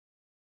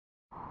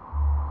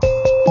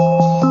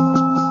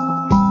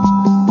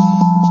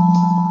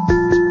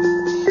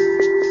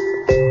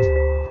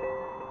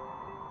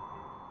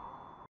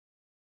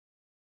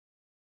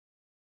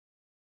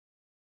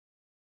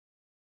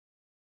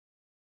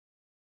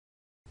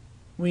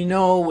We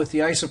know with the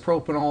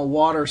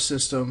isopropanol-water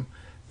system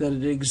that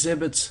it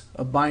exhibits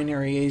a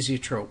binary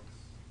azeotrope.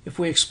 If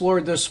we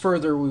explored this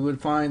further, we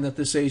would find that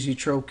this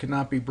azeotrope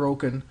cannot be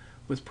broken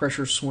with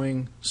pressure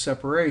swing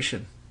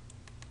separation.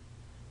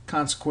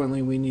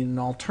 Consequently, we need an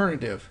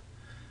alternative.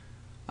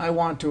 I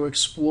want to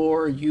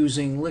explore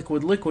using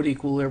liquid-liquid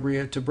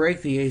equilibria to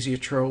break the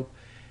azeotrope,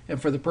 and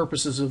for the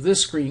purposes of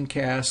this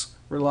screencast,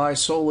 rely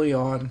solely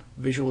on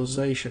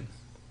visualization.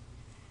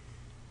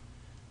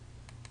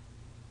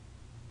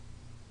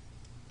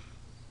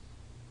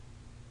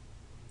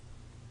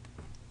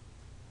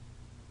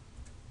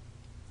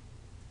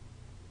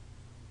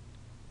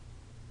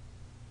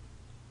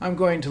 I'm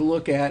going to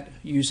look at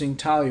using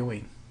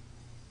toluene.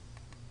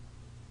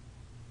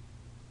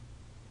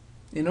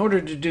 In order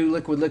to do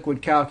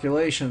liquid-liquid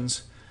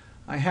calculations,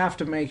 I have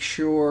to make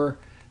sure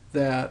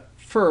that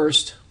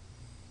first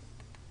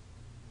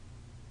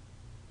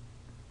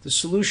the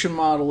solution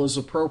model is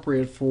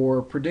appropriate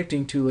for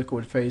predicting two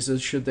liquid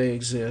phases should they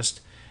exist,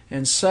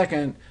 and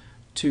second,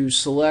 to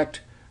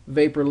select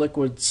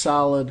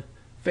vapor-liquid-solid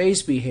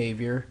phase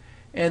behavior,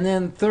 and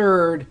then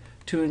third,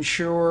 to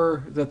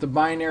ensure that the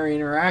binary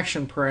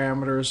interaction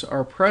parameters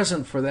are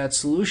present for that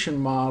solution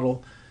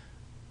model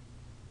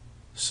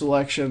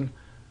selection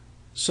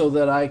so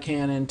that I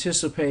can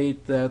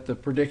anticipate that the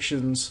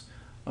predictions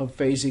of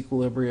phase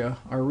equilibria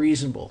are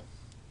reasonable.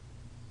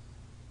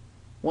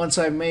 Once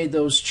I've made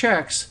those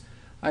checks,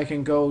 I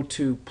can go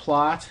to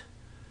plot,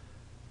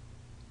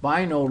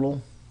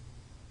 binodal,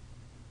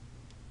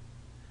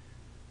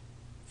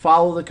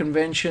 follow the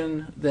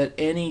convention that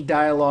any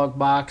dialog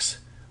box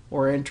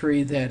or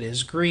entry that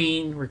is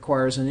green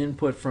requires an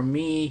input from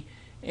me.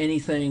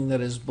 Anything that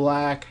is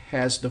black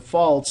has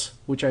defaults,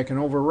 which I can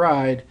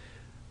override,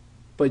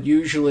 but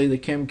usually the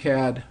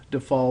ChemCAD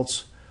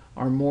defaults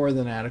are more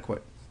than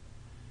adequate.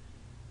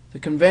 The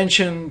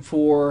convention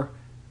for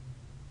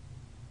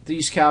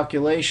these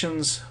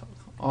calculations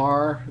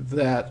are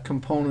that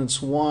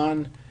components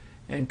 1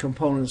 and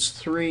components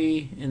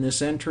 3 in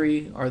this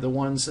entry are the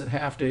ones that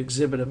have to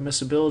exhibit a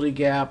miscibility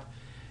gap,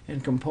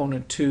 and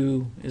component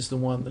 2 is the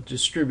one that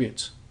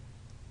distributes.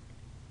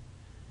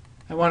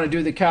 I want to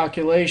do the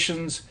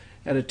calculations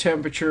at a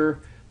temperature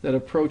that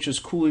approaches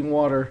cooling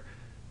water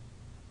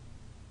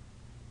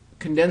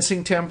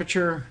condensing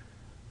temperature,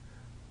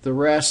 the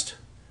rest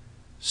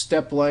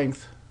step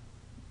length,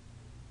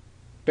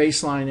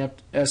 baseline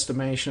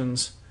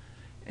estimations,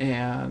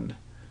 and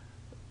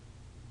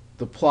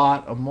the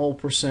plot of mole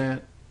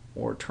percent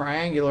or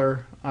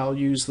triangular. I'll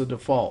use the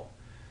default.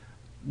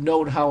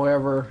 Note,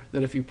 however,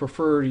 that if you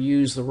prefer to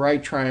use the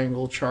right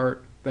triangle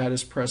chart, that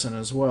is present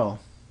as well.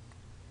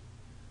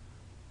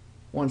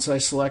 Once I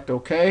select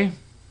OK,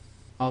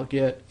 I'll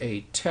get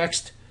a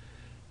text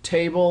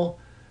table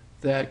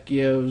that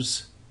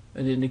gives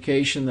an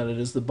indication that it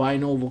is the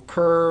binodal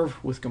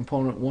curve with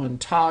component 1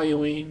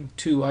 toluene,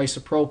 2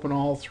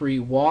 isopropanol, 3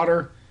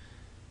 water,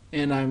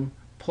 and I'm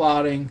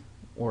plotting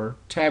or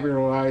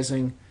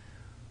tabularizing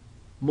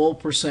mole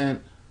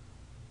percent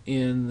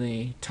in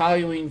the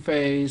toluene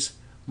phase,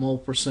 mole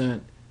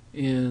percent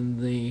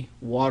in the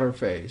water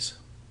phase.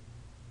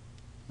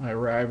 I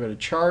arrive at a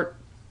chart,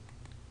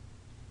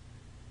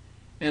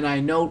 and I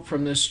note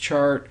from this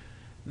chart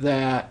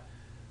that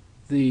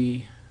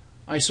the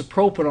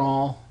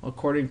isopropanol,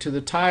 according to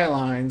the tie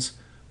lines,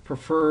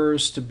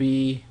 prefers to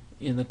be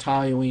in the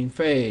toluene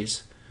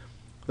phase.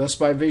 Thus,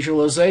 by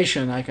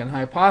visualization, I can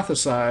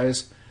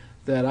hypothesize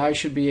that I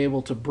should be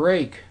able to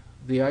break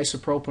the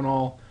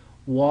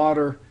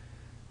isopropanol-water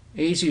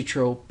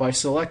azeotrope by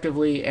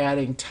selectively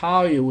adding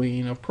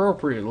toluene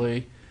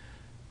appropriately,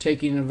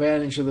 taking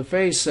advantage of the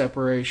phase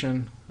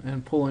separation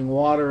and pulling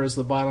water as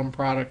the bottom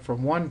product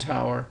from one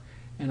tower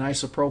and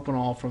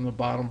isopropanol from the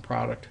bottom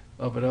product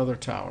of another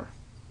tower.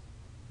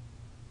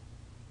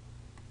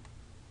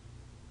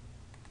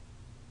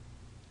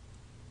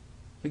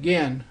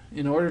 Again,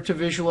 in order to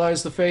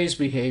visualize the phase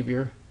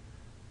behavior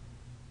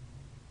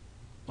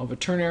of a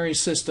ternary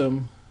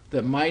system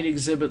that might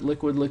exhibit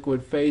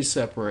liquid-liquid phase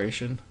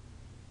separation,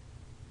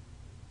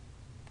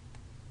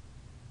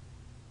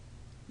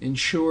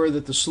 ensure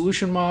that the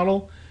solution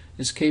model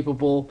is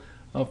capable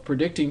of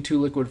predicting two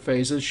liquid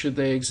phases should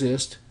they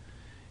exist.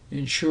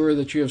 Ensure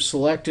that you have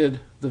selected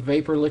the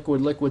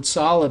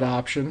vapor-liquid-liquid-solid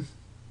option.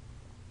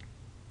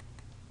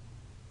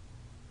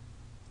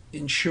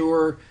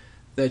 Ensure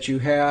that you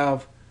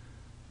have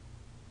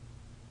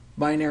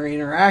binary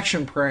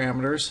interaction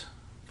parameters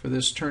for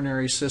this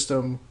ternary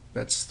system.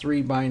 That's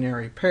 3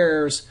 binary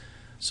pairs,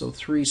 so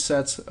 3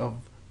 sets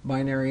of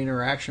binary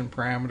interaction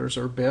parameters,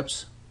 or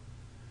BIPs.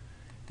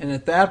 And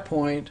at that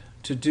point,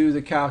 to do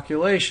the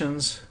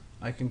calculations,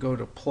 I can go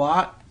to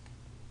plot,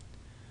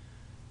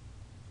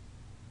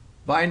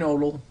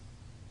 binodal,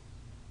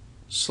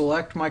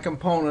 select my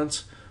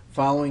components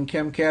following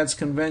ChemCAD's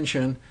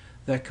convention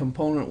that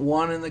component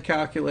 1 in the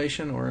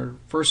calculation, or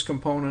first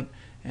component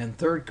and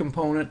third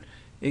component,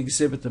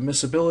 exhibit the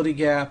miscibility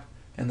gap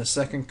and the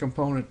second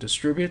component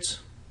distributes.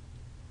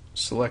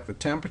 Select the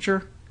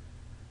temperature.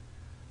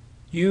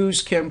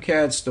 Use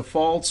ChemCAD's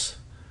defaults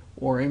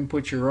or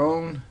input your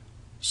own.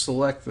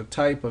 Select the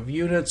type of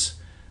units,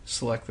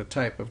 select the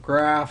type of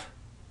graph,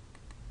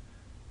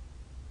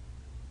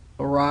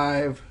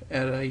 arrive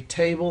at a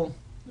table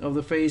of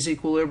the phase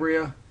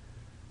equilibria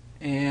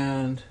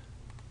and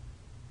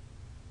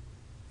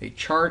a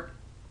chart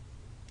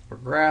or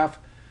graph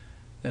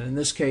that in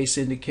this case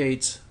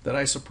indicates that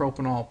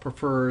isopropanol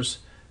prefers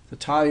the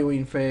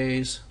toluene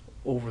phase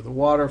over the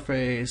water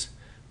phase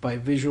by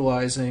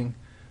visualizing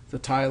the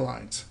tie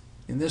lines.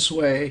 In this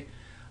way,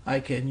 I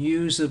can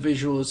use the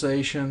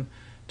visualization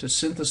to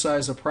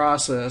synthesize a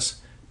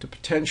process to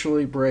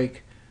potentially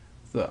break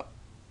the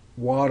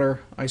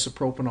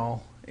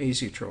water-isopropanol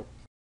azeotrope.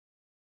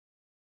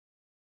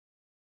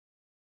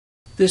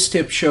 This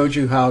tip showed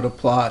you how to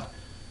plot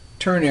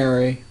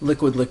ternary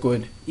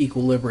liquid-liquid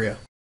equilibria.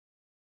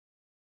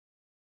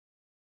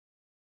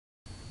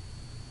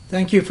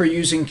 Thank you for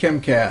using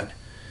ChemCAD.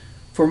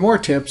 For more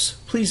tips,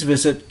 please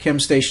visit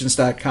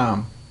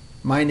chemstations.com.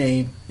 My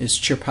name is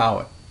Chip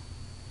Howitt.